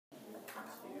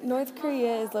North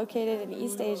Korea is located in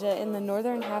East Asia in the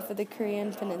northern half of the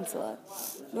Korean peninsula.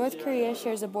 North Korea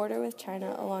shares a border with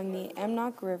China along the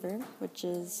Amnok River, which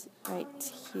is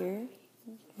right here,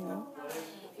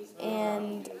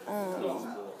 and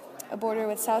a border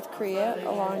with South Korea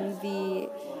along the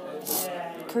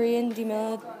Korean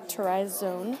Demilitarized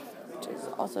Zone, which is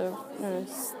also known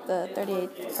as the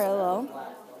 38th parallel,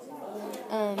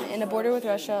 and a border with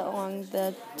Russia along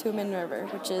the Tumen River,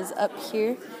 which is up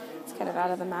here. It's kind of out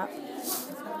of the map.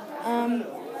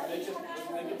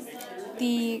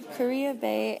 The Korea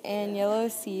Bay and Yellow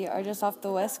Sea are just off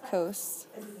the west coast,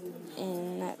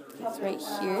 and that's right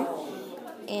here.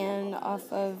 And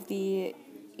off of the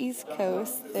east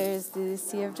coast, there's the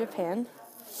Sea of Japan.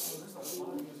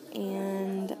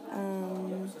 And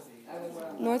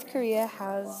North Korea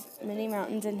has many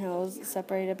mountains and hills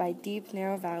separated by deep,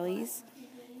 narrow valleys.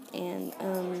 And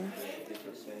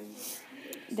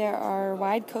there are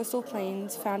wide coastal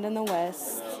plains found in the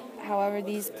west. However,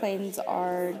 these plains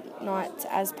are not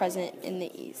as present in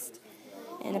the east.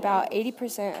 And about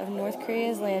 80% of North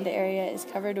Korea's land area is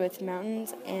covered with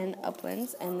mountains and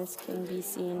uplands, and this can be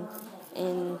seen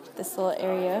in this little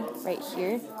area right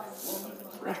here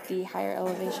with the higher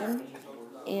elevation.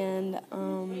 And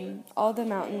all the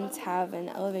mountains have an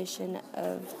elevation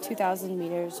of 2,000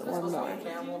 meters or more.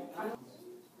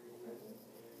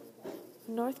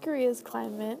 North Korea's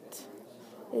climate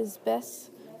is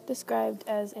best described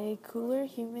as a cooler,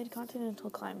 humid continental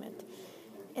climate.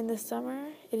 In the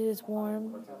summer, it is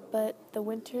warm, but the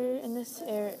winters in this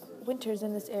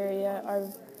area are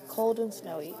cold and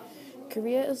snowy.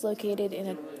 Korea is located in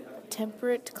a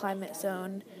temperate climate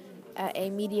zone at a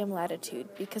medium latitude.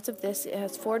 Because of this, it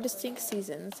has 4 distinct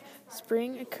seasons.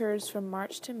 Spring occurs from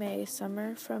March to May,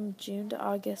 summer from June to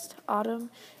August,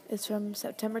 autumn is from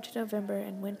September to November,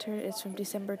 and winter is from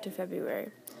December to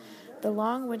February. The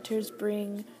long winters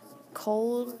bring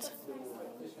cold,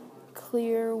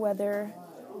 clear weather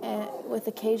with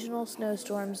occasional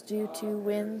snowstorms due to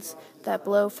winds that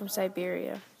blow from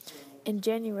Siberia. In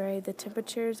January, the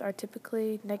temperatures are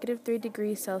typically -3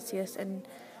 degrees Celsius and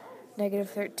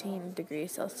 -13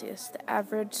 degrees Celsius. The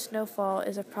average snowfall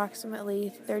is approximately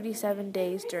 37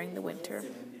 days during the winter.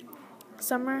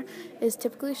 Summer is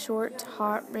typically short,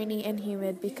 hot, rainy, and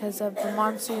humid because of the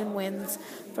monsoon winds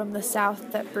from the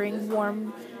south that bring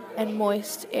warm and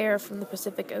moist air from the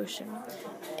Pacific Ocean.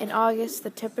 In August,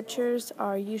 the temperatures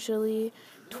are usually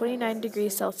 29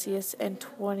 degrees Celsius and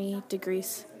 20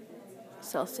 degrees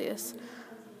Celsius.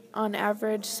 On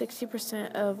average,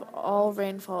 60% of all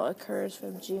rainfall occurs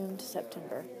from June to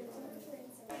September.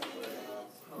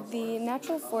 The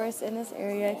natural forest in this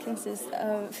area consists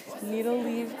of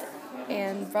needle-leaved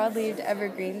and broad-leaved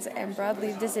evergreens and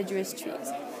broad-leaved deciduous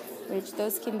trees, which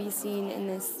those can be seen in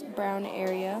this brown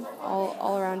area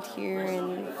all around here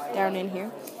and down in here,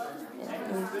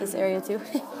 in this area too.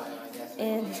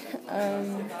 And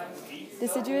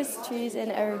deciduous trees and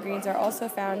evergreens are also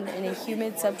found in a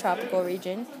humid subtropical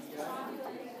region.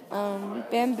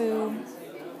 Bamboo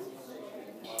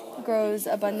grows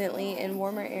abundantly in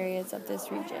warmer areas of this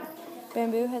region.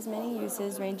 Bamboo has many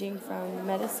uses ranging from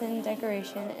medicine,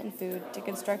 decoration, and food to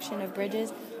construction of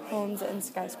bridges, homes, and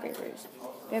skyscrapers.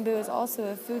 Bamboo is also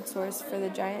a food source for the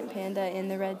giant panda and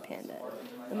the red panda.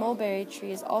 The mulberry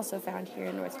tree is also found here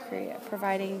in North Korea,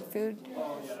 providing food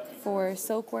for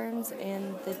silkworms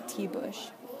and the tea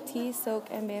bush. Tea, silk,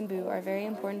 and bamboo are very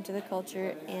important to the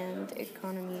culture and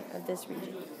economy of this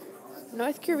region.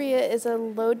 North Korea is a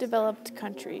low-developed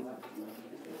country.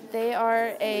 They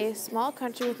are a small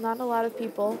country with not a lot of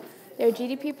people. Their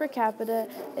GDP per capita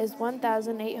is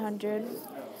 1,800.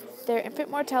 Their infant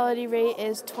mortality rate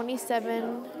is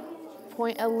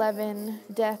 27.11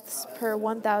 deaths per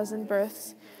 1,000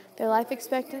 births. Their life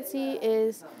expectancy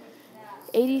is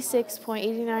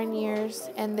 86.89 years,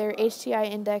 and their HTI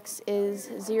index is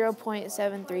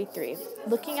 0.733.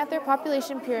 Looking at their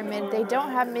population pyramid, they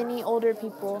don't have many older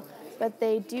people, but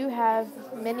they do have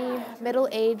many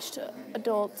middle-aged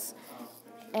adults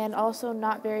and also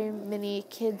not very many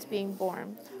kids being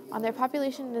born. On their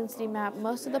population density map,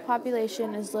 most of the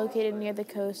population is located near the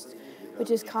coast,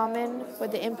 which is common for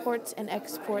the imports and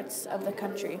exports of the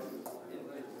country.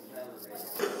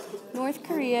 North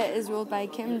Korea is ruled by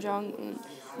Kim Jong-un.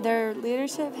 Their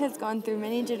leadership has gone through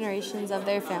many generations of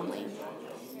their family.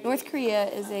 North Korea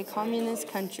is a communist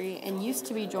country and used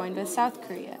to be joined with South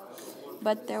Korea.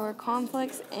 But there were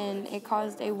conflicts, and it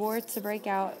caused a war to break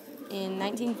out in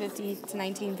 1950 to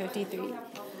 1953.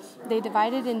 They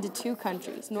divided into 2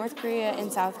 countries, North Korea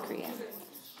and South Korea.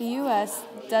 The U.S.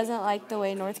 doesn't like the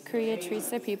way North Korea treats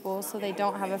their people, so they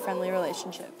don't have a friendly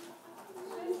relationship.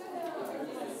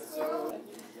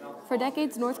 For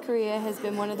decades, North Korea has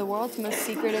been one of the world's most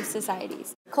secretive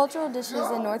societies. Cultural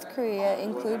dishes in North Korea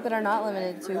include, but are not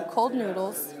limited to, cold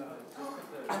noodles.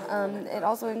 It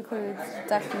also includes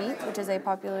duck meat, which is a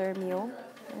popular meal,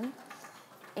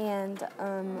 and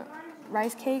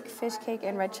rice cake, fish cake,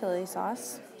 and red chili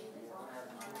sauce,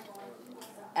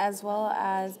 as well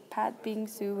as pat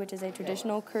bingsu, which is a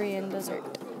traditional Korean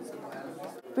dessert.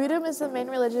 Buddhism is the main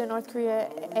religion in North Korea,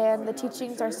 and the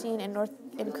teachings are seen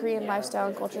in Korean lifestyle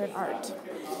and culture and art.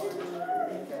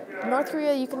 In North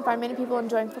Korea, you can find many people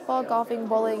enjoying football, golfing,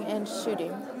 bowling, and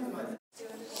shooting.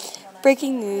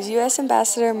 Breaking news, U.S.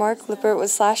 Ambassador Mark Lippert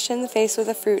was slashed in the face with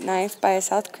a fruit knife by a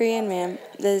South Korean man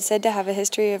that is said to have a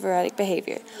history of erratic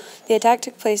behavior. The attack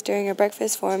took place during a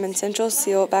breakfast forum in Central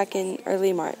Seoul back in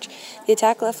early March. The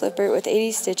attack left Lippert with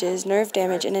 80 stitches, nerve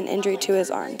damage, and an injury to his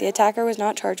arm. The attacker was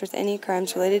not charged with any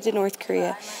crimes related to North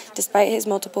Korea, despite his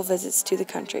multiple visits to the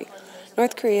country.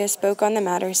 North Korea spoke on the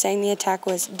matter, saying the attack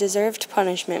was deserved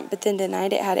punishment, but then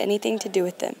denied it had anything to do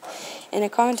with them. In a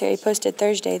commentary posted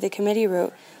Thursday, the committee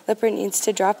wrote, Lippert needs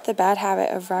to drop the bad habit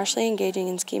of rashly engaging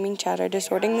in scheming chatter,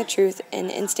 distorting the truth,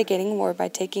 and instigating war by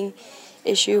taking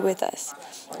issue with us.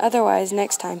 Otherwise,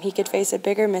 next time, he could face a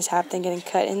bigger mishap than getting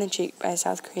cut in the cheek by a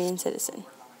South Korean citizen.